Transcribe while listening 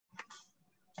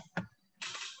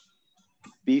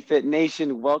BFit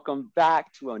Nation, welcome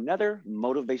back to another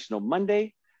Motivational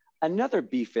Monday, another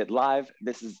BFit Live.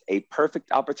 This is a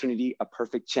perfect opportunity, a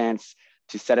perfect chance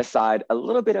to set aside a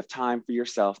little bit of time for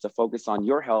yourself to focus on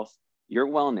your health, your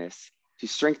wellness, to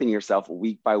strengthen yourself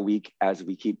week by week as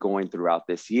we keep going throughout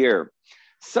this year.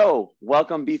 So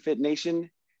welcome BFit Nation.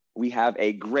 We have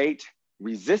a great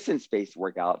resistance-based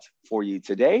workout for you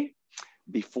today.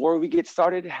 Before we get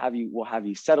started, we'll have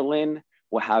you settle in.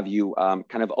 We'll have you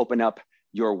kind of open up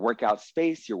your workout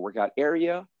space, your workout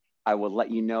area. I will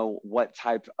let you know what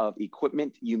type of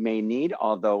equipment you may need,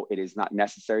 although it is not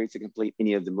necessary to complete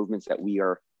any of the movements that we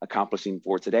are accomplishing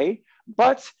for today.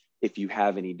 But if you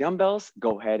have any dumbbells,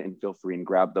 go ahead and feel free and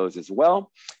grab those as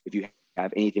well. If you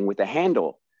have anything with a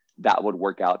handle, that would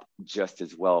work out just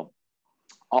as well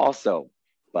also.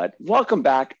 But welcome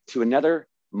back to another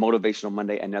Motivational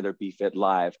Monday, another BFit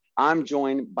Live. I'm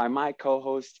joined by my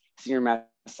co-host, Senior Master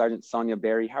Sergeant Sonja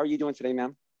Berry. How are you doing today,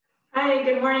 ma'am? Hi,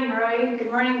 good morning, Roy.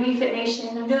 Good morning, BFit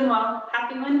Nation. I'm doing well.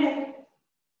 Happy Monday.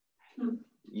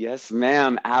 Yes,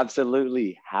 ma'am.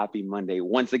 Absolutely. Happy Monday.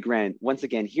 Once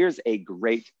again, here's a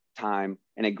great time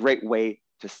and a great way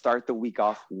to start the week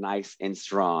off nice and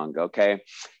strong, okay?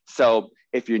 So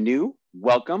if you're new,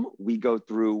 welcome. We go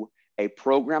through a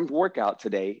programmed workout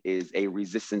today is a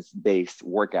resistance-based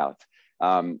workout.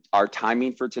 Our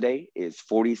timing for today is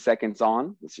 40 seconds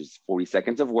on, which is 40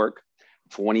 seconds of work,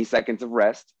 20 seconds of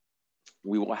rest.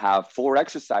 We will have 4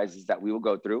 exercises that we will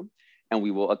go through, and we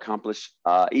will accomplish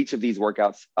each of these four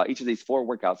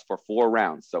workouts for 4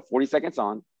 rounds. So 40 seconds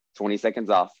on, 20 seconds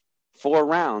off, 4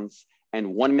 rounds,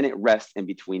 and 1 minute rest in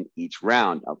between each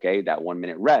round, okay? That 1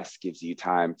 minute rest gives you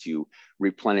time to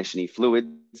replenish any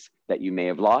fluids that you may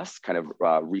have lost, kind of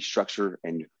restructure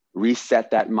and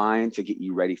reset that mind to get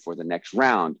you ready for the next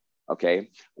round, okay?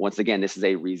 Once again, this is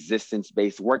a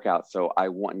resistance-based workout, so I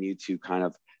want you to kind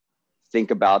of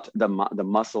think about the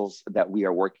muscles that we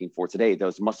are working for today,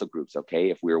 those muscle groups, okay?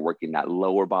 If we are working that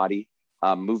lower body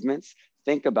movements,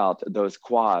 think about those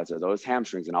quads or those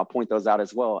hamstrings, and I'll point those out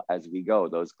as well as we go,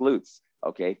 those glutes,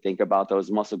 okay? Think about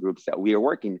those muscle groups that we are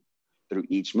working through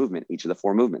each movement, each of the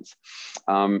 4 movements.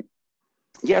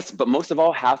 Yes, but most of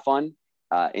all, have fun,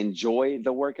 enjoy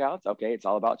the workouts, okay? It's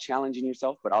all about challenging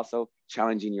yourself, but also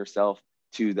challenging yourself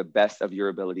to the best of your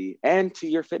ability and to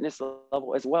your fitness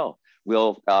level as well.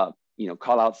 We'll,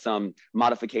 call out some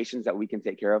modifications that we can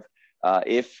take care of.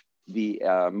 If the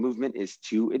movement is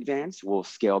too advanced, we'll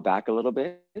scale back a little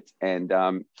bit, and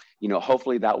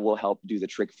hopefully that will help do the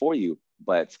trick for you.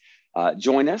 But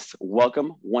join us.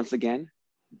 Welcome once again,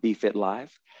 BFit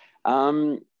Live.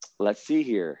 Let's see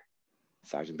here,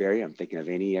 Sergeant Berry. I'm thinking of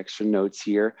any extra notes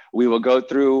here. We will go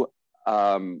through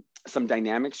some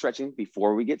dynamic stretching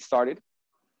before we get started,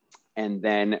 and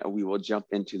then we will jump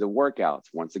into the workouts.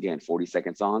 Once again, 40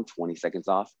 seconds on, 20 seconds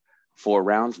off. 4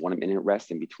 rounds, 1 minute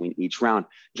rest in between each round.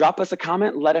 Drop us a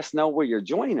comment. Let us know where you're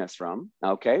joining us from,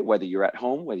 okay? Whether you're at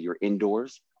home, whether you're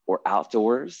indoors or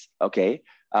outdoors, okay?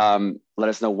 Let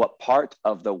us know what part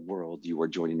of the world you are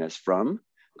joining us from.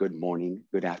 Good morning,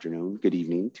 good afternoon, good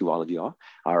evening to all of y'all.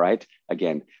 All right,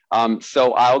 again.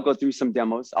 So I'll go through some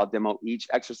demos. I'll demo each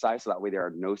exercise so that way there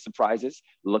are no surprises.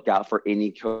 Look out for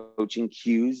any coaching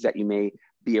cues that you may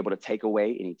be able to take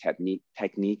away, any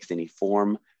techniques, any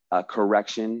form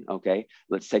correction, okay?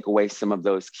 Let's take away some of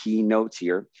those key notes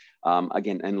here.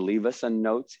 Again, and leave us a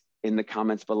note in the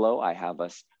comments below. I have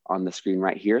us on the screen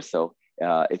right here. So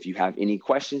if you have any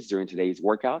questions during today's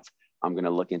workouts, I'm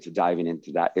gonna look into diving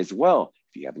into that as well,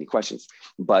 if you have any questions.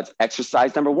 But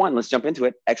exercise number 1, let's jump into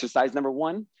it. Exercise number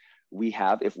 1,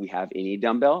 if we have any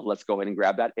dumbbell, let's go ahead and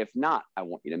grab that. If not, I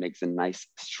want you to make some nice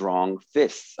strong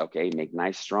fists, okay? Make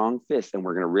nice strong fists, and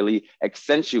we're gonna really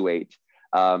accentuate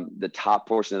the top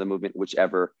portion of the movement,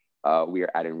 whichever we are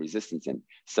adding resistance in.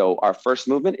 So our first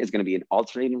movement is going to be an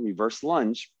alternating reverse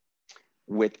lunge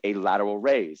with a lateral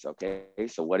raise, okay?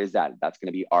 So what is that? That's going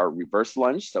to be our reverse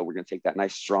lunge. So we're going to take that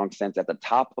nice strong sense at the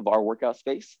top of our workout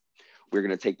space. We're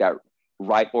going to take that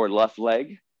right or left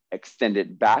leg, extend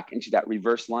it back into that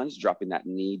reverse lunge, dropping that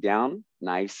knee down,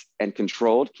 nice and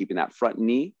controlled, keeping that front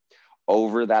knee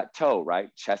over that toe, right?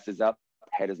 Chest is up,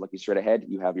 head is looking straight ahead.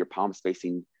 You have your palms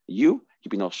facing you,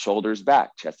 keeping those shoulders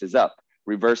back, chest is up.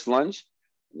 Reverse lunge.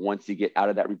 Once you get out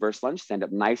of that reverse lunge, stand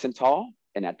up nice and tall.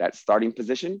 And at that starting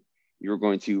position, you're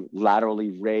going to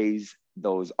laterally raise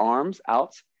those arms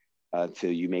out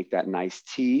till you make that nice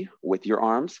T with your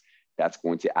arms. That's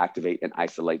going to activate and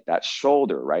isolate that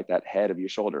shoulder, right? That head of your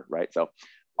shoulder, right? So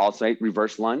alternate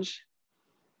reverse lunge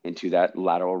into that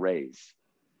lateral raise.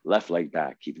 Left leg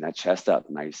back, keeping that chest up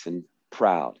nice and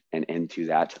proud, and into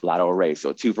that lateral raise.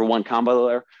 So 2-for-1 combo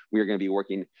there. We are going to be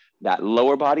working that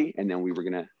lower body, and then we are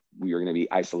going to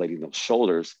be isolating those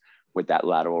shoulders with that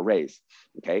lateral raise.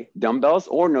 Okay, dumbbells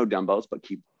or no dumbbells, but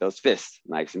keep those fists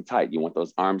nice and tight. You want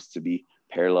those arms to be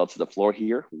parallel to the floor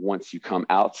here once you come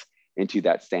out into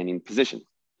that standing position.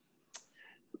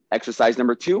 Exercise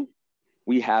number 2,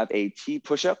 we have a T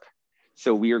push-up.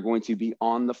 So we are going to be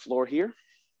on the floor here.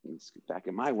 Let me scoot back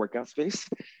in my workout space.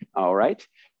 All right.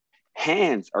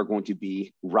 Hands are going to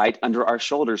be right under our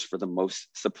shoulders for the most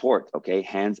support, okay?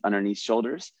 Hands underneath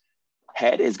shoulders.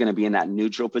 Head is going to be in that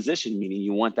neutral position, meaning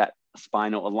you want that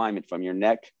spinal alignment from your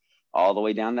neck all the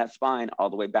way down that spine, all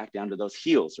the way back down to those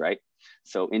heels, right?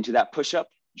 So into that push-up,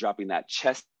 dropping that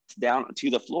chest down to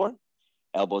the floor.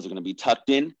 Elbows are going to be tucked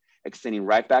in, extending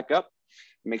right back up.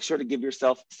 Make sure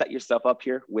to set yourself up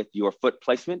here with your foot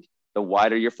placement. The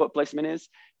wider your foot placement is,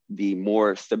 the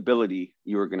more stability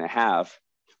you're going to have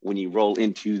when you roll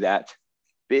into that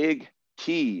big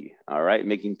T. All right,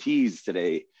 making T's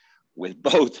today with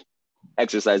both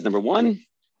exercise number 1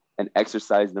 and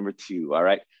exercise number 2. All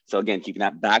right, so again, keeping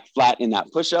that back flat in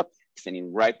that push-up,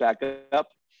 extending right back up,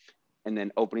 and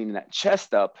then opening that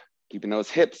chest up, keeping those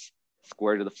hips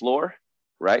square to the floor,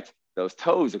 right? Those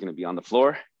toes are going to be on the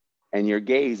floor, and your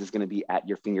gaze is going to be at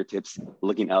your fingertips,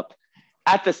 looking up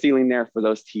at the ceiling there for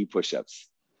those T push-ups.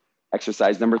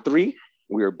 Exercise number 3,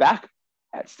 we are back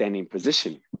at standing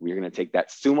position. We're going to take that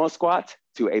sumo squat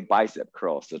to a bicep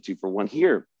curl. So 2-for-1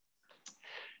 here.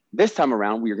 This time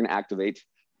around, we are going to activate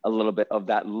a little bit of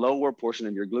that lower portion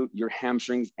of your glute, your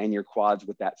hamstrings and your quads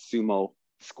with that sumo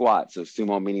squat. So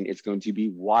sumo meaning it's going to be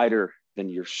wider than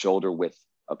your shoulder width.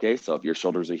 Okay, so if your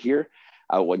shoulders are here,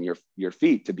 I want your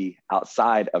feet to be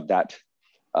outside of that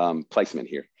placement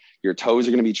here. Your toes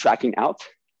are going to be tracking out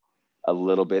a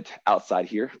little bit outside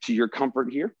here to your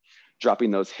comfort here.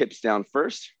 Dropping those hips down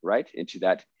first, right, into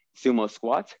that sumo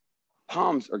squat.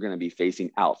 Palms are going to be facing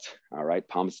out, all right?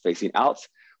 Palms facing out.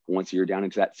 Once you're down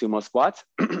into that sumo squat,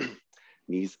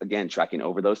 knees, again, tracking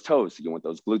over those toes. So you want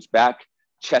those glutes back,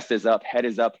 chest is up, head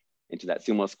is up into that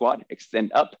sumo squat.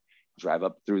 Extend up, drive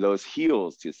up through those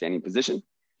heels to a standing position,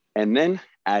 and then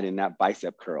add in that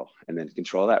bicep curl. And then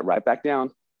control that right back down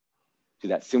to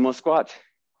that sumo squat,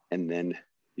 and then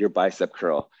your bicep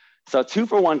curl. So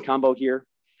 2-for-1 combo here.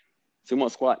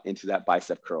 Sumo squat into that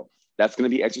bicep curl. That's going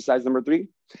to be exercise number 3.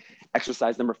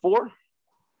 Exercise number 4,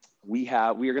 we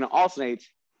are going to alternate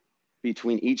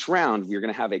between each round. We're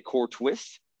going to have a core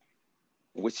twist,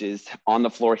 which is on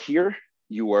the floor here.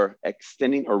 You are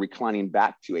extending or reclining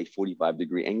back to a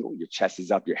 45-degree angle. Your chest is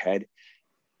up, your head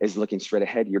is looking straight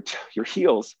ahead. Your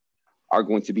heels are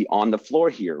going to be on the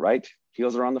floor here, right?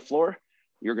 Heels are on the floor.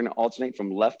 You're going to alternate from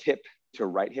left hip to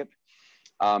right hip.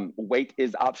 Weight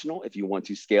is optional. If you want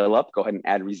to scale up, go ahead and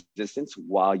add resistance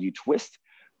while you twist,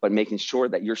 but making sure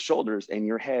that your shoulders and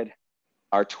your head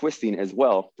are twisting as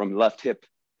well from left hip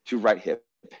to right hip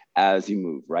as you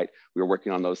move, right? We're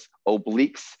working on those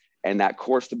obliques and that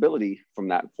core stability from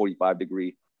that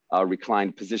 45-degree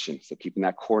reclined position. So keeping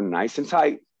that core nice and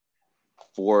tight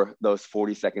for those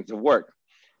 40 seconds of work.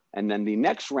 And then the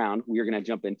next round, we are going to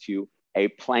jump into a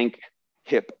plank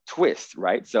hip twist,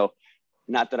 right? So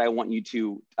not that I want you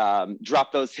to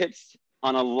drop those hips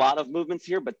on a lot of movements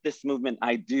here, but this movement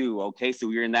I do, okay? So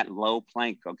we're in that low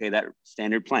plank, okay? That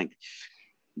standard plank.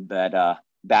 That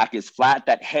back is flat,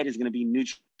 that head is gonna be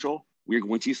neutral. We're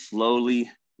going to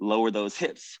slowly lower those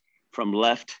hips from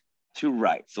left to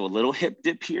right. So a little hip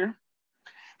dip here,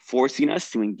 forcing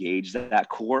us to engage that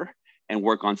core and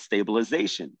work on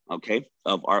stabilization, okay,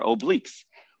 of our obliques.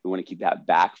 We want to keep that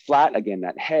back flat. Again,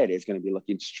 that head is going to be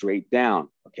looking straight down,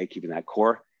 okay, keeping that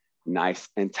core nice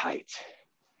and tight.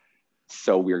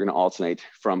 So we're going to alternate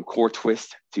from core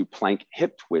twist to plank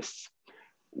hip twists,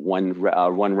 one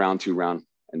round, 2 round,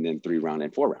 and then 3 round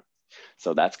and 4 round.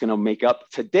 So that's going to make up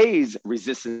today's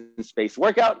resistance-based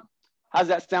workout. How's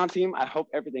that sound, team? I hope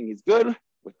everything is good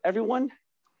with everyone.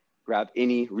 Grab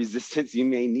any resistance you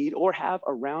may need or have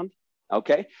around.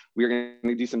 Okay, we're going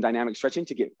to do some dynamic stretching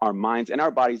to get our minds and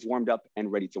our bodies warmed up and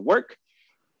ready to work.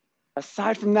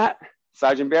 Aside from that,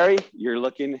 Sergeant Berry, you're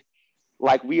looking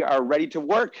like we are ready to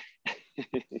work.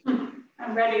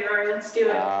 I'm ready, Rory. Let's do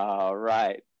it. All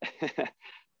right.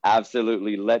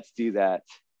 Absolutely. Let's do that.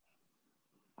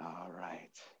 All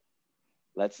right.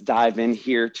 Let's dive in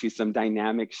here to some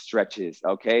dynamic stretches.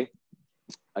 Okay.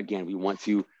 Again, we want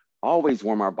to always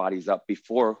warm our bodies up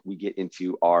before we get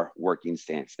into our working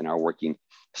stance and our working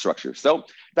structure. So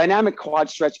dynamic quad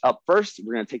stretch up first.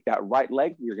 We're going to take that right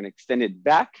leg. We're going to extend it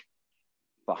back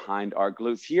behind our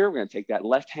glutes here. We're going to take that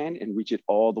left hand and reach it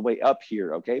all the way up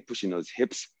here. Okay. Pushing those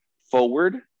hips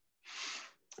forward.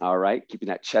 All right, keeping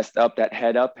that chest up, that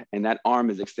head up, and that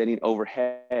arm is extending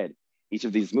overhead. Each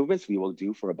of these movements we will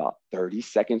do for about 30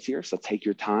 seconds here. So take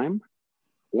your time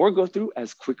or go through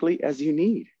as quickly as you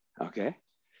need, okay?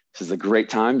 This is a great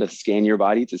time to scan your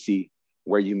body to see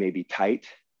where you may be tight,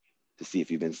 to see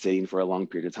if you've been sitting for a long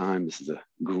period of time. This is a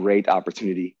great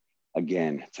opportunity,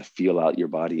 again, to feel out your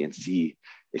body and see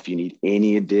if you need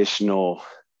any additional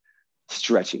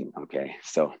stretching, okay?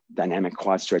 So dynamic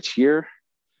quad stretch here.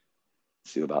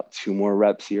 Let's do about 2 more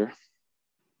reps here.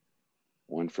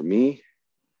 1 for me,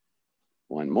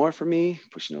 1 more for me.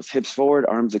 Pushing those hips forward,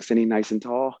 arms extending nice and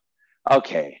tall.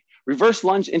 Okay, reverse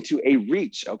lunge into a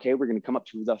reach. Okay, we're gonna come up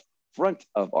to the front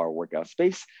of our workout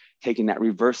space, taking that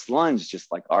reverse lunge,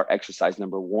 just like our exercise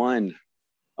number 1.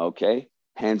 Okay,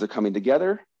 hands are coming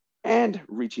together and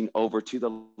reaching over to the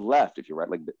left. If your right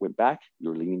leg went back,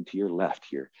 you're leaning to your left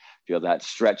here. Feel that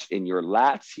stretch in your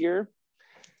lats here.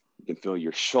 You can feel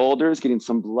your shoulders getting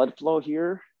some blood flow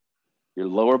here, your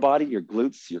lower body, your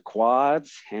glutes, your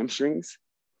quads, hamstrings,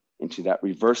 into that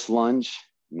reverse lunge,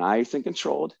 nice and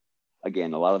controlled.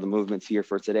 Again, a lot of the movements here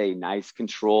for today, nice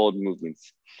controlled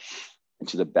movements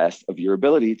into the best of your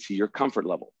ability to your comfort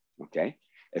level, okay?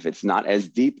 If it's not as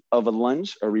deep of a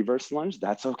lunge or reverse lunge,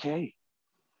 that's okay,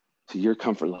 to your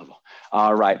comfort level.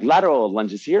 All right, lateral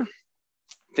lunges here.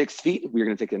 Fixed feet, we're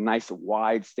gonna take a nice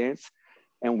wide stance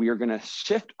and we are gonna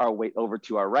shift our weight over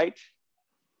to our right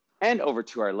and over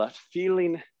to our left,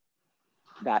 feeling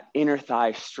that inner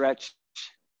thigh stretch,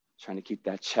 trying to keep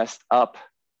that chest up.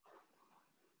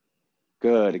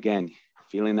 Good, again,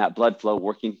 feeling that blood flow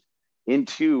working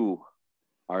into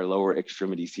our lower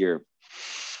extremities here.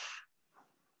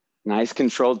 Nice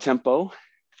controlled tempo.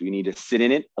 If you need to sit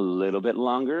in it a little bit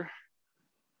longer,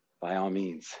 by all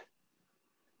means.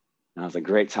 Now's a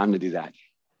great time to do that.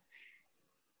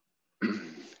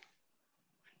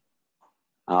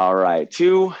 All right,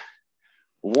 2,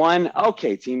 1.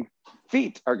 Okay, team.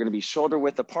 Feet are gonna be shoulder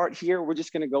width apart here. We're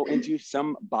just gonna go into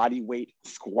some body weight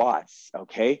squats,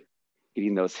 okay?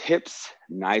 Getting those hips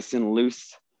nice and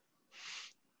loose.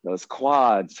 Those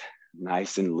quads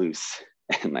nice and loose.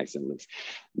 Nice and loose.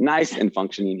 Nice and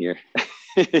functioning here.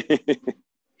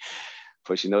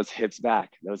 Pushing those hips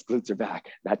back. Those glutes are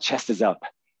back. That chest is up,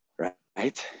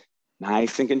 right?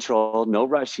 Nice and controlled. No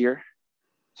rush here.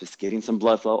 Just getting some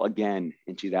blood flow again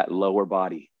into that lower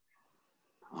body.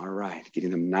 All right, getting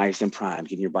them nice and primed,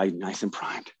 getting your body nice and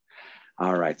primed.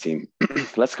 All right, team.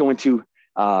 Let's go into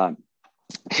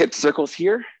hip circles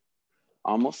here.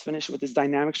 Almost finished with this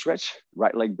dynamic stretch.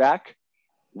 Right leg back,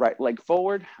 right leg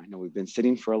forward. I know we've been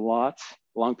sitting for a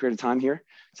long period of time here.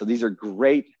 So these are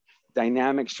great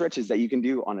dynamic stretches that you can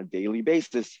do on a daily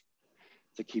basis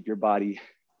to keep your body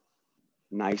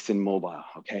nice and mobile,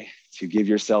 okay? To give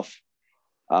yourself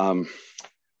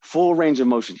full range of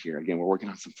motion here. Again, we're working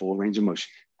on some full range of motion.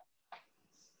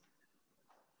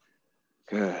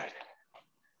 Good.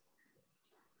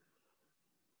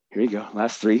 Here you go,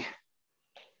 last 3,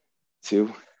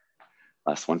 2,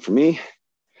 last 1 for me.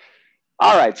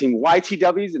 All right, team,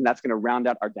 YTWs, and that's gonna round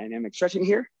out our dynamic stretching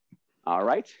here. All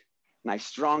right, nice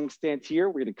strong stance here.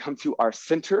 We're gonna come to our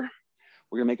center.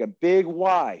 We're gonna make a big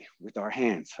Y with our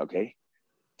hands, okay?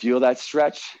 Feel that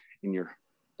stretch in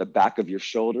the back of your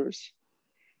shoulders,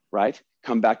 right?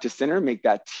 Come back to center, make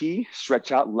that T,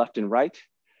 stretch out left and right.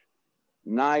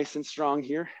 Nice and strong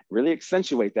here. Really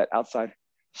accentuate that outside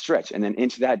stretch and then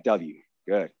into that W.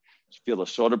 Good. Feel those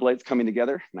shoulder blades coming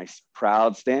together. Nice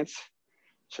proud stance.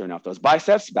 Showing off those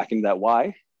biceps, back into that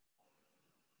Y.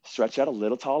 Stretch out a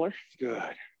little taller.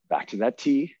 Good. Back to that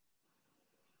T.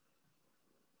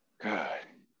 Good.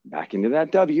 Back into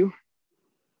that W.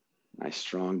 Nice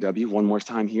strong W. One more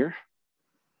time here.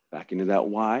 Back into that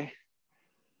Y.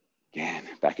 Again,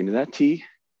 back into that T.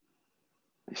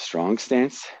 Nice strong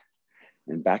stance.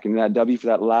 And back into that W for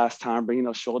that last time, bringing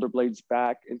those shoulder blades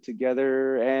back and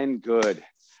together, and good.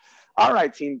 All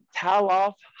right, team, towel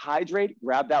off, hydrate,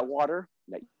 grab that water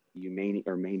that you may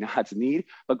or may not need,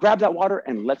 but grab that water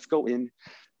and let's go in.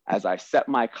 As I set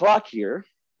my clock here,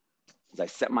 as I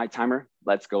set my timer,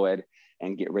 let's go ahead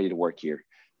and get ready to work here.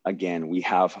 Again, we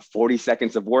have 40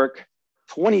 seconds of work,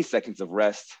 20 seconds of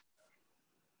rest,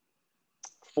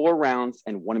 4 rounds,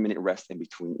 and 1 minute rest in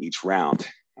between each round.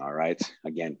 All right,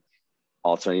 again,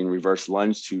 alternating reverse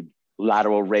lunge to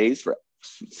lateral raise for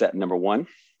set number 1.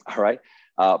 All right,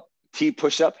 T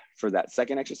push-up for that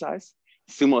second exercise,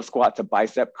 sumo squat to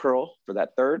bicep curl for that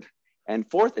third, and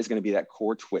fourth is gonna be that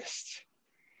core twist.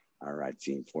 All right,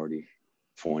 team, 40,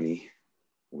 20,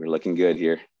 we're looking good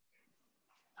here.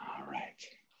 All right,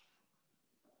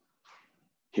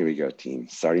 here we go, team.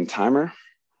 Starting timer.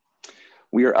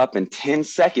 We are up in 10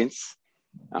 seconds.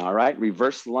 All right,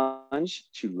 reverse lunge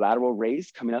to lateral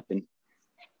raise coming up in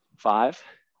 5,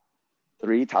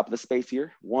 3, top of the space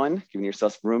here. 1, giving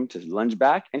yourself room to lunge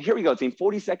back. And here we go, team,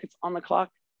 40 seconds on the clock.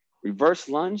 Reverse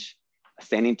lunge,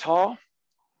 standing tall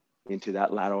into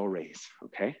that lateral raise,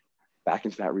 okay? Back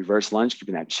into that reverse lunge,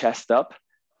 keeping that chest up,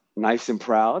 nice and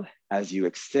proud as you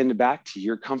extend back to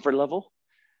your comfort level.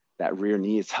 That rear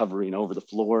knee is hovering over the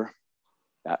floor.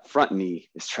 That front knee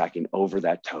is tracking over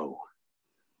that toe.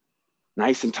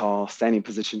 Nice and tall, standing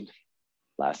position.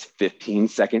 Last 15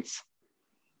 seconds.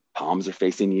 Palms are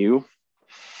facing you.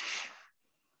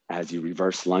 As you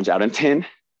reverse lunge out in 10,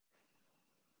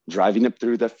 driving up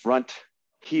through the front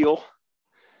heel,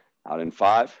 out in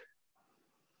 5,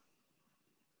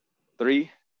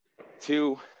 3,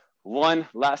 2, 1.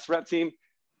 Last rep, team,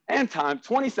 and time.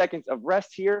 20 seconds of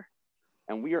rest here,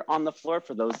 and we are on the floor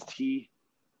for those T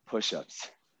push-ups.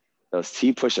 Those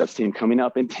T push-ups, team, coming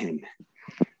up in 10.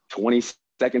 20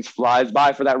 seconds flies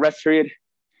by for that rest period.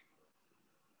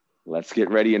 Let's get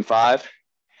ready in 5.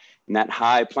 In that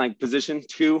high plank position,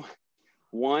 2,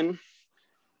 1.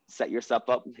 Set yourself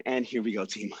up, and here we go,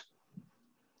 team.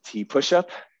 T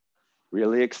push-up,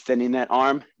 really extending that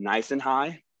arm nice and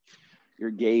high.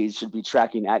 Your gaze should be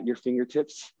tracking at your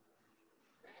fingertips.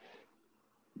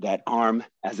 That arm,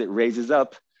 as it raises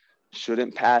up,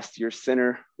 shouldn't pass your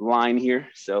center line here.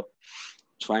 So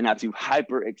try not to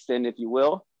hyperextend, if you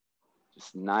will.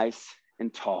 Just nice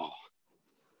and tall.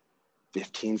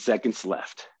 15 seconds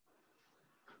left.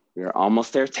 We are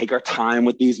almost there. Take our time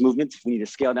with these movements. If we need to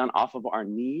scale down off of our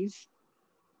knees,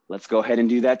 let's go ahead and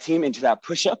do that, team, into that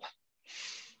push-up.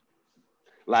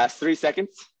 Last 3 seconds,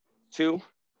 2,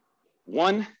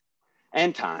 1,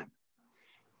 and time.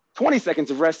 20 seconds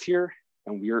of rest here,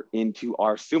 and we're into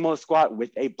our sumo squat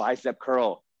with a bicep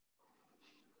curl.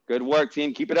 Good work,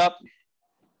 team. Keep it up.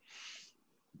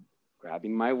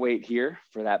 Grabbing my weight here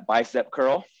for that bicep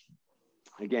curl.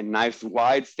 Again, nice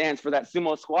wide stance for that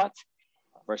sumo squat.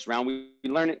 First round, we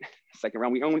learn it. Second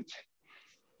round, we own it.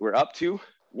 We're up to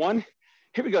 1.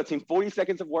 Here we go, team. 40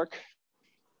 seconds of work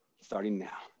starting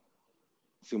now.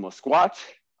 Sumo squat,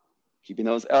 keeping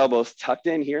those elbows tucked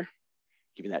in here,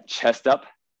 keeping that chest up,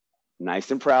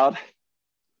 nice and proud.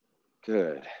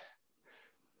 Good.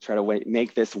 Try to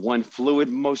make this one fluid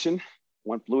motion,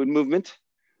 one fluid movement.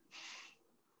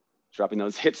 Dropping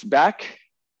those hips back,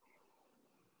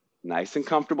 nice and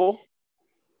comfortable.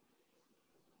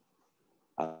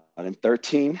 Out in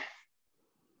 13.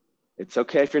 It's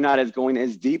okay if you're not going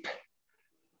as deep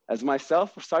as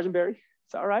myself or Sonja Berry.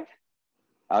 It's all right.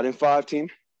 Out in 5, team.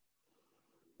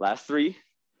 Last 3,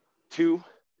 2,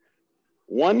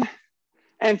 1,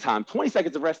 and time. 20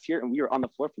 seconds of rest here, and we are on the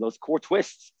floor for those core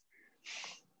twists.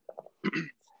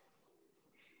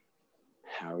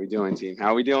 How are we doing, team?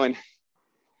 How are we doing?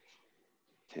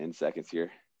 10 seconds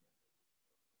here.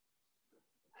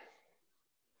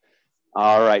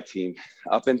 All right, team.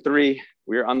 Up in 3,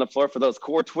 we're on the floor for those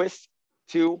core twists.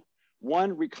 2,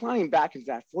 1, reclining back into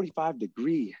that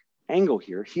 45-degree angle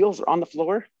here. Heels are on the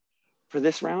floor for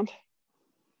this round,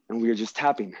 and we are just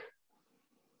tapping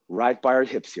right by our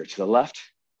hips here, to the left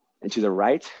and to the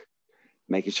right,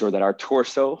 making sure that our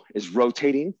torso is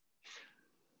rotating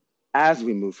as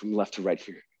we move from left to right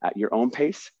here at your own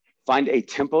pace. Find a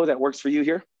tempo that works for you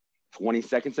here. 20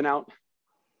 seconds and out.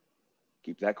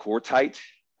 Keep that core tight.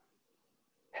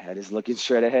 Head is looking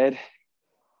straight ahead.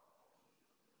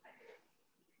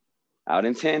 Out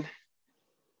in 10,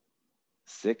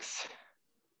 6,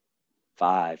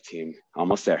 5, team.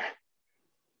 Almost there.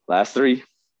 Last 3,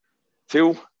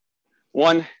 2,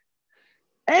 1.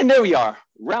 And there we are.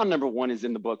 Round number 1 is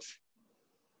in the books.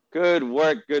 Good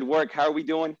work, good work. How are we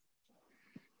doing?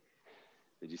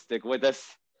 Did you stick with us?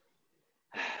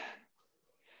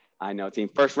 I know, team.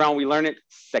 First round, we learn it.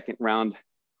 Second round,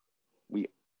 we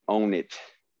own it.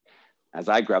 As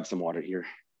I grab some water here.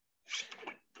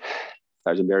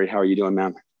 Sergeant Berry, how are you doing,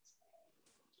 ma'am?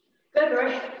 Good,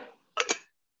 Roy.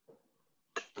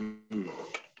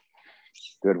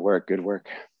 Good work, good work.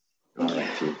 All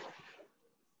right, team.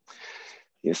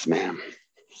 Yes, ma'am.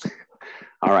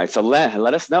 All right, so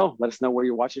let us know. Let us know where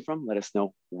you're watching from. Let us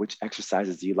know which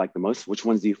exercises do you like the most? Which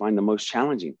ones do you find the most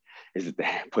challenging? Is it the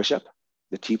push-up,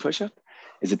 the T push-up?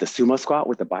 Is it the sumo squat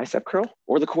with the bicep curl,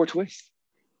 or the core twist?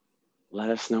 Let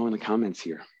us know in the comments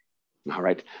here. All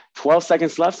right, 12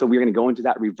 seconds left, so we're gonna go into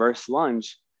that reverse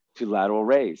lunge to lateral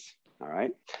raise. All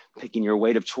right, picking your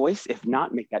weight of choice. If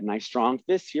not, make that nice strong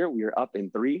fist here. We are up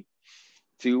in 3,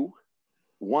 2,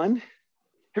 1.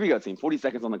 Here we go, team. 40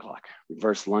 seconds on the clock.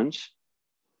 Reverse lunge.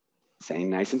 Staying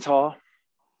nice and tall.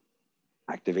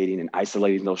 Activating and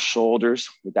isolating those shoulders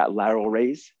with that lateral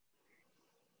raise.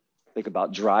 Think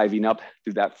about driving up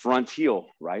through that front heel,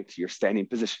 right, to your standing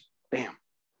position. Bam.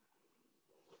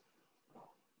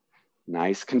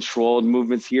 Nice controlled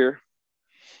movements here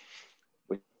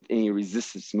with any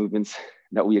resistance movements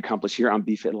that we accomplish here on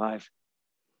BFit Live.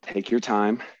 Take your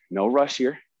time, no rush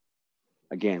here.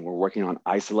 Again, we're working on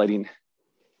isolating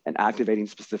and activating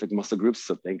specific muscle groups.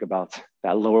 So think about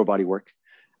that lower body work.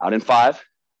 Out in 5,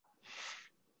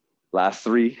 last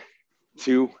 3,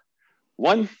 2,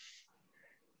 1,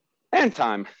 and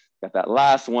time. Got that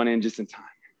last one in just in time.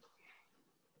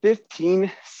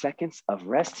 15 seconds of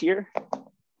rest here.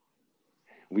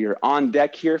 We are on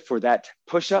deck here for that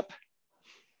push-up,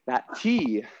 that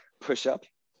T push-up,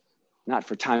 not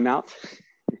for timeout.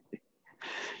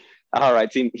 All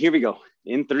right, team, here we go.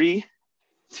 In 3,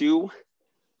 2,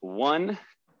 1,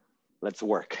 let's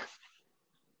work.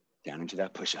 Down into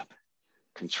that push-up.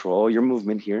 Control your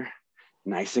movement here.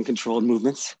 Nice and controlled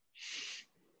movements.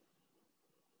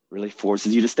 Really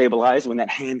forces you to stabilize when that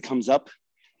hand comes up,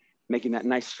 making that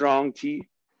nice strong T.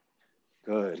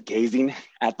 Good, gazing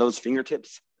at those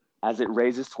fingertips as it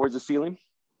raises towards the ceiling.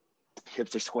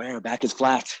 Hips are square, back is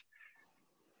flat.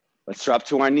 Let's drop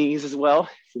to our knees as well.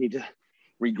 If we need to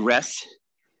regress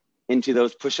into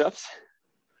those push-ups.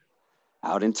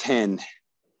 Out in 10,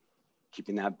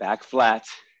 keeping that back flat.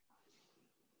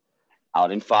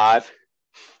 Out in 5,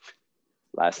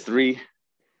 last 3,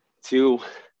 2,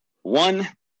 1,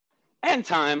 and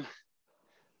time.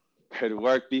 Good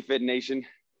work, BFit Nation.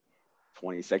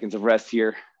 20 seconds of rest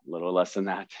here, a little less than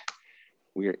that.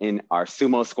 We are in our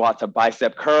sumo squat to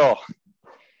bicep curl.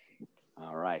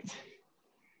 All right.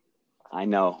 I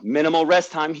know, minimal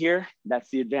rest time here. That's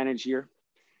the advantage here.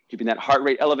 Keeping that heart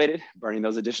rate elevated, burning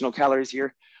those additional calories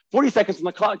here. 40 seconds on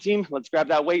the clock, team. Let's grab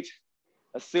that weight.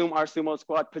 Assume our sumo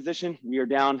squat position. We are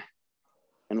down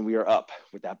and we are up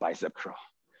with that bicep curl.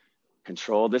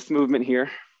 Control this movement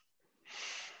here.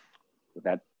 With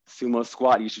that sumo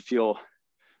squat, you should feel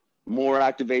more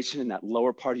activation in that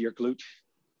lower part of your glute,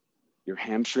 your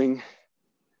hamstring.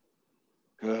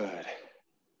 Good.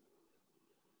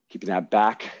 Keeping that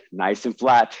back nice and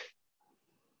flat,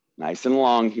 nice and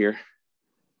long here.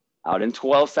 Out in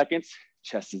 12 seconds,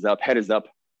 chest is up, head is up.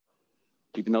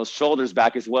 Keeping those shoulders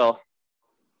back as well.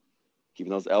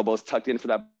 Keeping those elbows tucked in for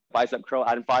that bicep curl.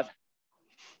 Out in 5.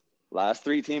 Last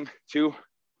 3, team. 2,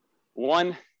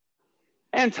 1,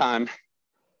 and time.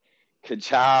 Good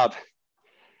job.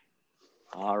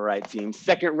 All right, team.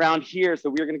 Second round here. So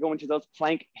we're going to go into those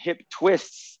plank hip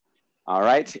twists. All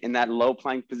right. In that low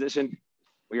plank position,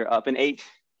 we are up in 8.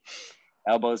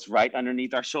 Elbows right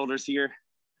underneath our shoulders here.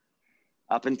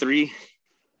 Up in 3,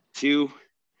 2,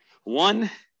 1.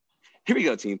 Here we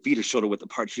go, team. Feet are shoulder width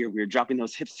apart here. We are dropping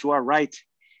those hips to our right.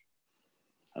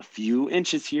 A few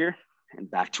inches here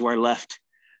and back to our left.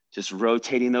 Just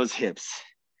rotating those hips,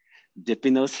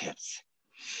 dipping those hips,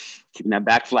 keeping that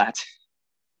back flat.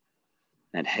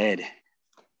 That head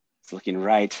is looking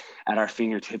right at our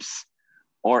fingertips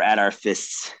or at our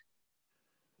fists,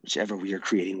 whichever we are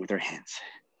creating with our hands.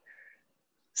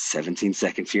 17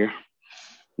 seconds here.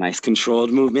 Nice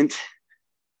controlled movement.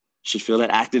 Should feel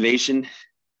that activation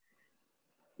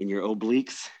in your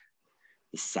obliques,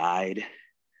 the side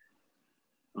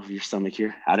of your stomach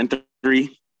here. Out in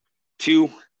 3, 2,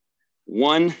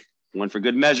 1. One for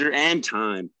good measure and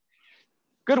time.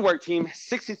 Good work, team.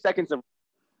 60 seconds of.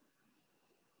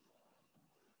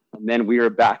 And then we are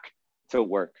back to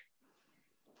work.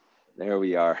 There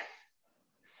we are.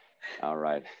 All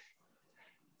right.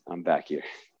 I'm back here.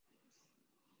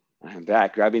 I'm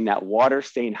back, grabbing that water,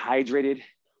 staying hydrated.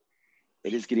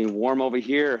 It is getting warm over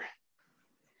here.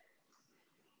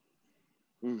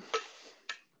 All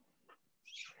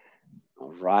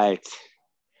right.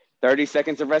 30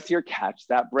 seconds of rest here. Catch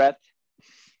that breath.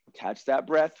 Catch that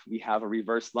breath. We have a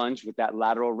reverse lunge with that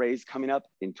lateral raise coming up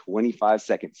in 25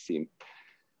 seconds, team.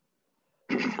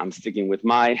 I'm sticking with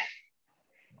my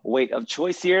weight of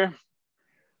choice here.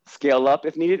 Scale up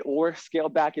if needed or scale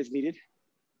back as needed.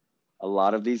 A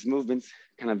lot of these movements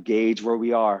kind of gauge where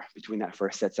we are between that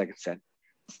first set, second set.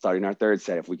 Starting our third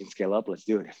set, if we can scale up, let's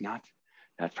do it. If not,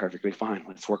 that's perfectly fine.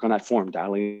 Let's work on that form,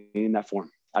 dialing in that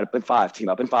form. Up in 5, team,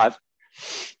 up in 5.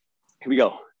 Here we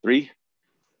go. 3,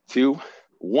 2,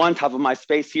 1. Top of my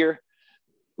space here.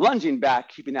 Lunging back,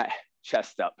 keeping that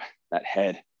chest up. That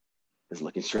head is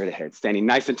looking straight ahead. Standing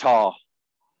nice and tall.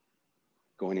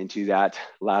 Going into that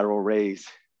lateral raise.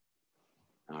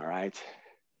 All right.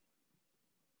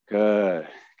 Good.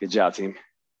 Good job, team.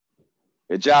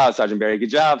 Good job, Sergeant Berry. Good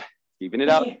job. Keeping it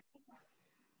up.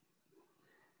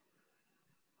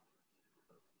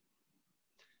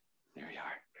 There we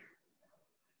are.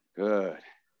 Good.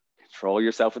 Control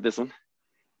yourself with this one.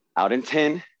 Out in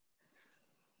 10,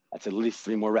 That's at least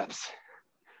 3 more reps.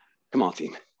 Come on,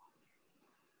 team.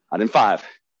 Out in 5.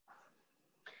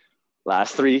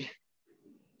 Last 3,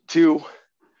 2,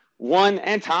 1,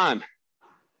 and time.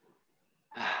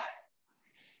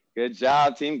 Good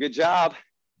job, team. Good job.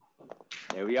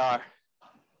 There we are.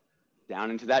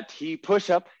 Down into that T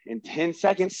push-up in 10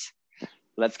 seconds.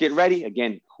 Let's get ready.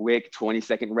 Again, quick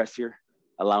 20-second rest here,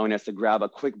 allowing us to grab a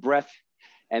quick breath.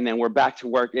 And then we're back to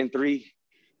work in 3,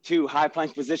 2, high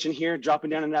plank position here, dropping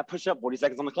down in that push-up, 40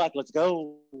 seconds on the clock. Let's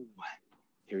go.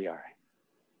 Here we are.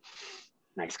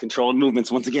 Nice controlled movements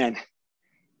once again.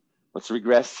 Let's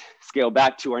regress, scale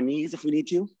back to our knees if we need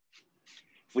to.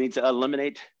 If we need to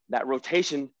eliminate that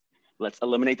rotation, let's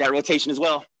eliminate that rotation as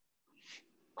well.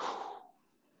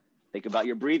 Think about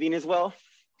your breathing as well.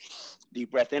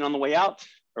 Deep breath in on the way out,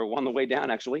 or on the way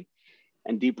down actually,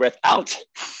 and deep breath out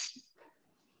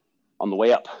on the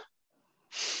way up.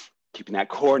 Keeping that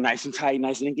core nice and tight,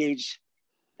 nice and engaged.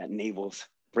 That navel's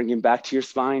bringing back to your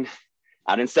spine.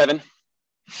 Out in 7.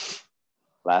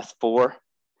 Last 4,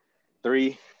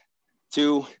 3,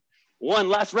 2, 1.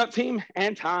 Last rep, team,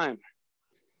 and time.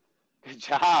 Good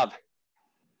job.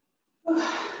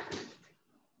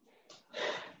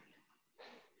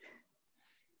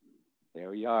 There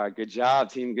we are. Good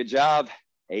job, team. Good job.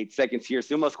 8 seconds here.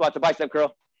 Sumo squat to bicep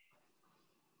curl.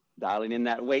 Dialing in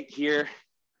that weight here.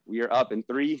 We are up in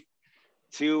 3,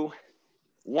 2,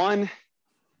 1.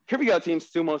 Here we go, team.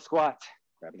 Sumo squat.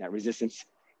 Grabbing that resistance.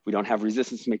 If we don't have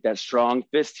resistance, make that strong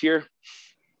fist here.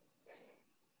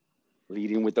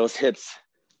 Leading with those hips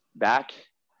back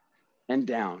and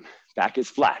down. Back is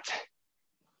flat.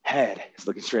 Head is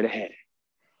looking straight ahead.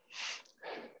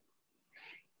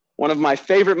 One of my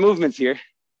favorite movements here,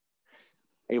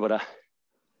 able to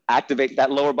activate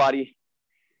that lower body.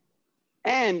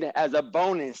 And as a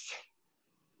bonus,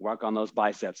 work on those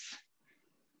biceps.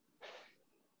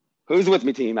 Who's with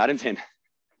me, team? Out in 10.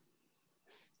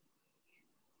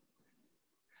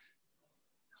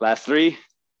 Last 3,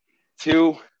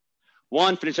 2,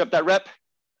 1. Finish up that rep.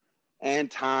 And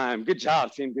time. Good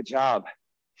job, team. Good job.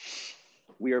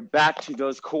 We are back to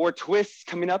those core twists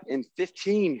coming up in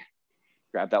 15.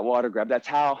 Grab that water, grab that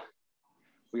towel.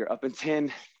 We are up in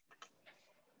 10.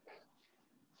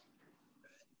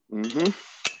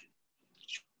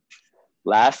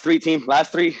 Last 3, team.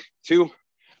 Last 3, 2,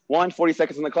 1. 40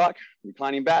 seconds on the clock.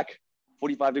 Reclining back.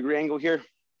 45-degree angle here.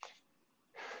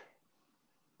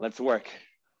 Let's work.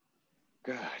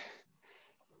 Good.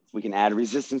 If we can add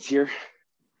resistance here,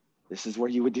 this is where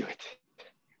you would do it.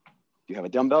 Do you have a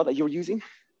dumbbell that you were using?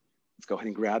 Let's go ahead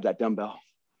and grab that dumbbell.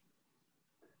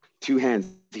 2 hands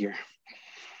here.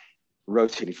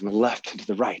 Rotating from the left to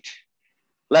the right.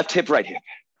 Left hip, right hip.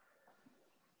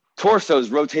 Torso's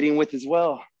rotating with as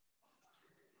well.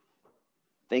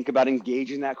 Think about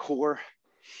engaging that core.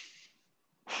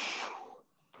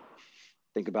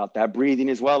 Think about that breathing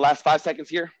as well. Last 5 seconds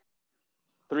here.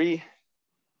 3,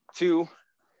 2,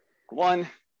 1,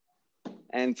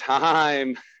 and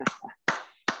time.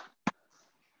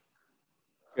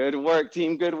 Good work,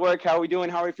 team. Good work. How are we doing?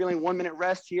 How are we feeling? 1 minute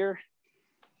rest here.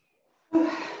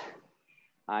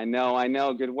 I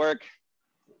know. Good work.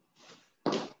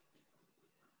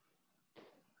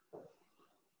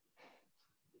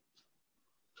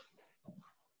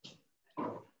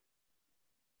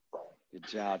 Good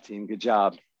job, team. Good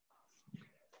job.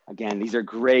 Again, these are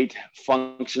great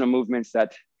functional movements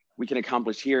that we can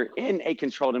accomplish here in a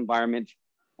controlled environment.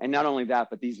 And not only that,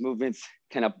 but these movements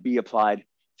can be applied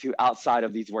to outside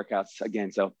of these workouts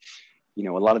again. So, a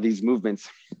lot of these movements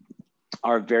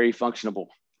are very functional,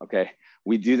 okay?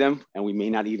 We do them and we may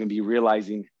not even be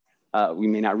realizing, we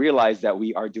may not realize that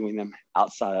we are doing them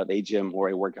outside of a gym or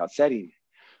a workout setting.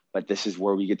 But this is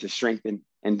where we get to strengthen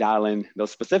and dial in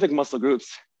those specific muscle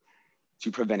groups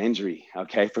to prevent injury,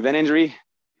 okay? Prevent injury,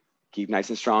 keep nice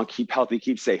and strong, keep healthy,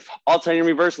 keep safe. Alternating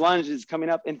reverse lunge is coming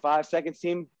up in 5 seconds,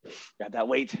 team. Grab that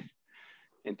weight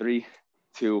in 3,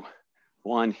 2,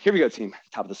 1. Here we go, team.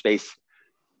 Top of the space.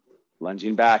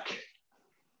 Lunging back.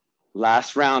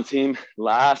 Last round, team.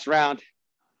 Last round.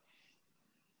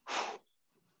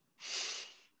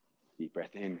 Deep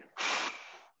breath in.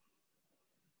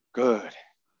 Good.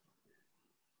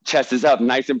 Chest is up,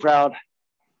 nice and proud.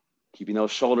 Keeping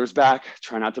those shoulders back.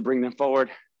 Try not to bring them forward.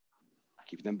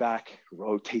 Keep them back.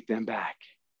 Rotate them back.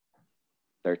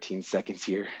 13 seconds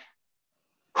here.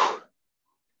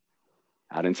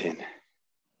 Out in 10.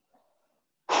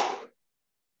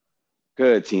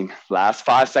 Good, team. Last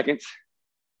 5 seconds.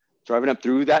 Driving up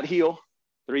through that heel.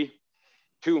 3,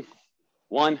 2,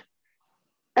 1.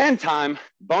 And time.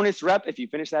 Bonus rep if you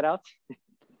finish that out.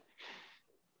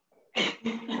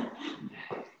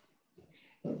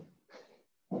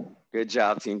 Good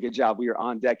job, team. Good job. We are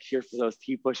on deck here for those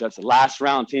T push-ups. Last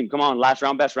round, team. Come on, last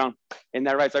round, best round. Isn't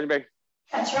that right, Sonja Berry?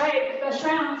 That's right. Best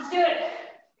round. Let's do it.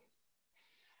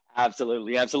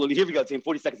 Absolutely, absolutely. Here we go, team.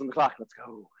 40 seconds on the clock. Let's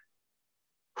go.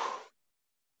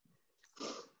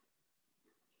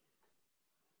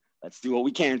 Let's do what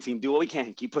we can, team. Do what we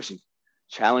can. Keep pushing.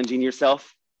 Challenging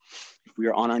yourself. If we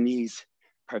are on our knees,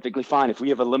 perfectly fine. If we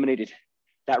have eliminated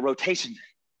that rotation,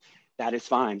 that is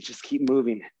fine. Just keep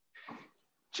moving.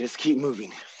 Just keep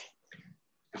moving.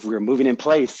 If we're moving in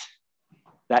place,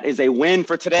 that is a win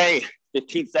for today.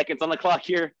 15 seconds on the clock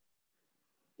here.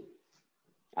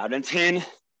 Out in 10,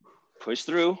 push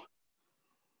through.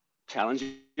 Challenge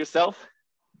yourself.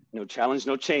 No challenge,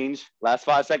 no change. Last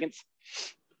 5 seconds.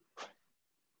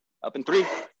 Up in 3.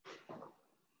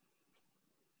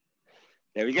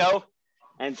 There we go.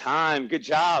 And time, good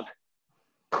job.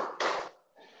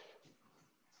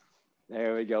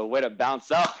 There we go, way to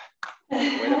bounce up.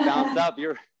 Way to bounce up.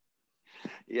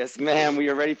 Yes, ma'am, we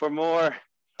are ready for more.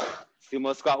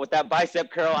 Sumo squat with that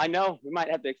bicep curl. I know, we might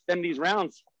have to extend these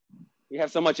rounds. We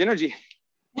have so much energy.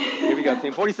 Here we go,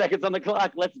 team, 40 seconds on the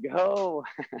clock, let's go.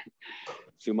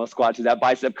 Sumo squat to that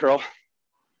bicep curl.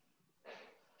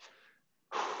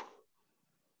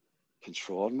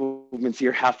 Controlled movements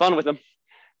here, have fun with them.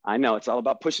 I know, it's all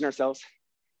about pushing ourselves,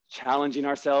 challenging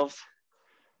ourselves.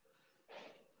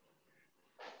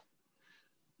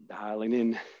 Dialing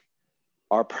in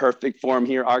our perfect form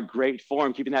here, our great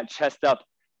form, keeping that chest up,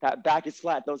 that back is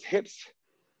flat, those hips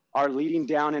are leading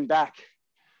down and back.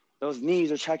 Those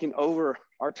knees are checking over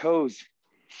our toes.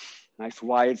 Nice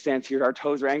wide stance here, our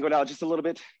toes are angled out just a little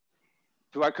bit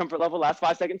to our comfort level. Last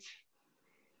 5 seconds.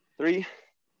 3,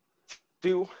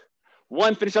 2,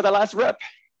 1, finish out that last rep.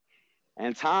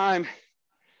 And time.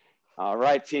 All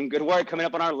right, team, good work. Coming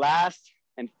up on our last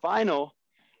and final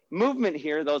movement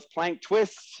here, those plank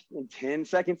twists in 10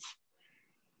 seconds.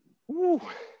 Woo.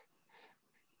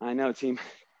 I know, team.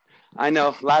 I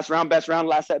know. Last round, best round,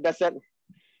 last set, best set.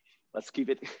 Let's keep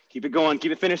it going,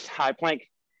 keep it finished. High plank.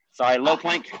 Sorry, low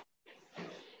plank.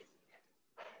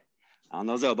 On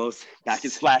those elbows, back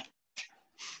is flat.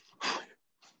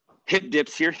 Hip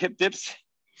dips here, hip dips.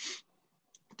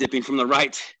 Dipping from the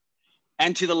right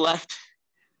and to the left.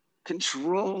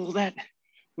 Control that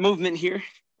movement here.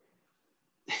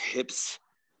 Hips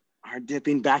are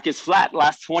dipping, back is flat.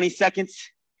 Last 20 seconds.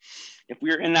 If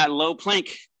we're in that low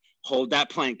plank, hold that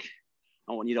plank.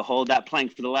 I want you to hold that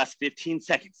plank for the last 15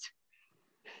 seconds.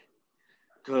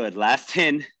 Good, last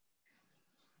 10,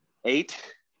 8,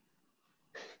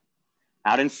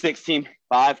 out in 6, team,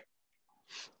 5,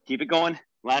 keep it going.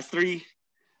 Last 3,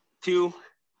 2,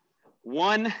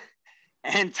 1,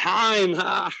 and time.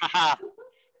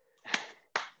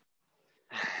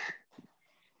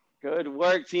 Good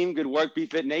work, team. Good work,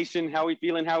 BFit Nation. How are we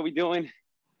feeling? How are we doing?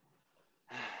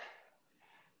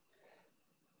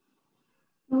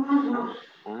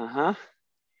 Uh-huh.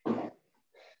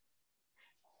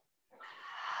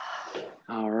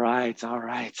 All right, all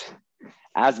right.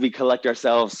 As we collect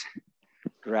ourselves,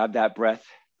 grab that breath.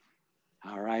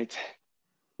 All right.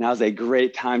 Now's a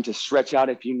great time to stretch out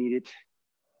if you need it.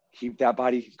 Keep that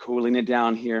body cooling it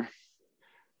down here.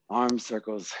 Arm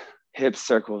circles, hip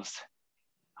circles.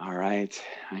 All right.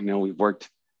 I know we've worked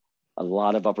a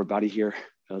lot of upper body here,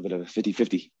 a little bit of a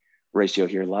 50-50 ratio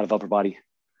here. A lot of upper body,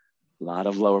 a lot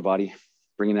of lower body.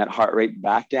 Bringing that heart rate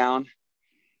back down,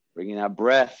 bringing that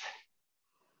breath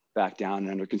back down and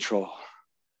under control.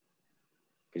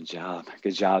 Good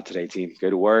job today, team.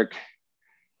 Good work.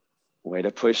 Way to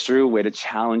push through, way to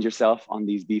challenge yourself on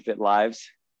these BFit lives.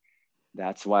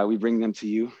 That's why we bring them to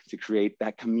you, to create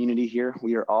that community here.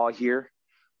 We are all here,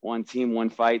 one team, one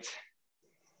fight,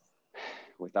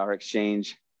 with our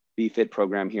Exchange BFit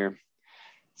program here.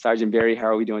 Sergeant Berry, how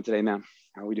are we doing today, ma'am?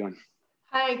 How are we doing?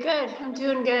 Hi, good. I'm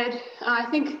doing good. I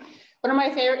think one of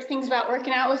my favorite things about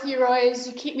working out with you, Roy, is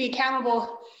you keep me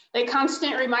accountable, like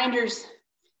constant reminders.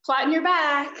 Flatten your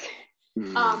back.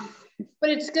 But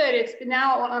it's good. It's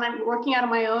now when I'm working out on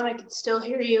my own, I can still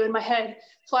hear you in my head.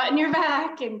 Flatten your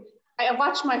back, and I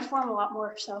watch my form a lot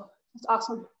more, so it's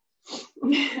awesome.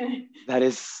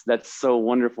 That's so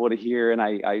wonderful to hear, and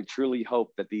I truly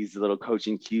hope that these little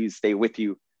coaching cues stay with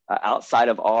you outside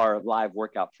of our live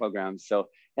workout programs. So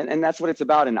and that's what it's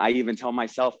about. And I even tell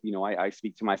myself, you know, I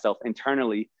speak to myself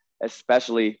internally,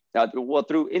 especially well,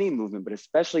 through any movement, but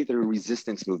especially through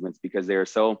resistance movements, because they're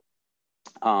so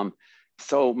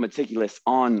meticulous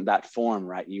on that form,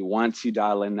 right? You want to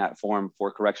dial in that form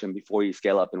for correction before you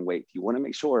scale up in weight. You want to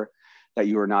make sure that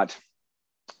you are not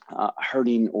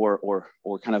hurting or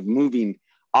kind of moving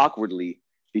awkwardly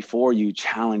before you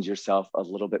challenge yourself a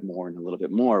little bit more and a little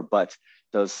bit more. But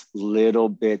those little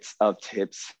bits of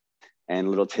tips and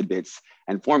little tidbits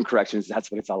and form corrections,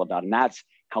 that's what it's all about. And that's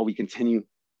how we continue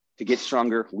to get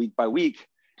stronger week by week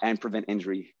and prevent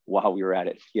injury while we were at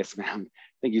it. Yes, ma'am.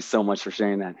 Thank you so much for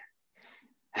sharing that.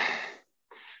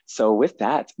 So with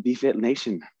that, BeFit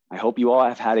Nation, I hope you all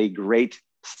have had a great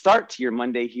start to your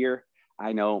Monday here.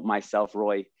 I know myself,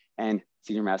 Roy, and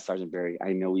Senior Master Sergeant Berry,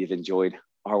 I know we've enjoyed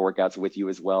our workouts with you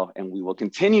as well, and we will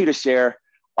continue to share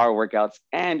our workouts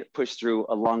and push through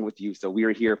along with you. So we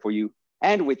are here for you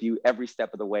and with you every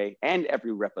step of the way and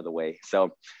every rep of the way.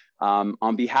 So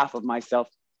on behalf of myself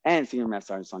and Senior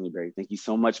Master Sergeant Sonja Berry, thank you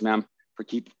so much, ma'am, for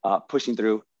keep pushing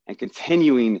through and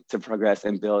continuing to progress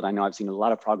and build. I know I've seen a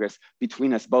lot of progress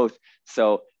between us both.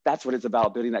 So that's what it's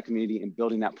about, building that community and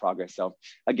building that progress. So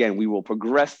again, we will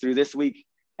progress through this week,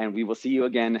 and we will see you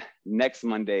again next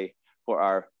Monday for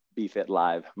our BeFit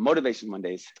Live Motivation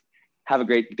Mondays. Have a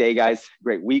great day, guys.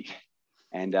 Great week.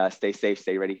 And stay safe,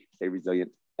 stay ready, stay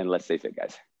resilient, and let's stay fit,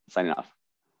 guys. Signing off.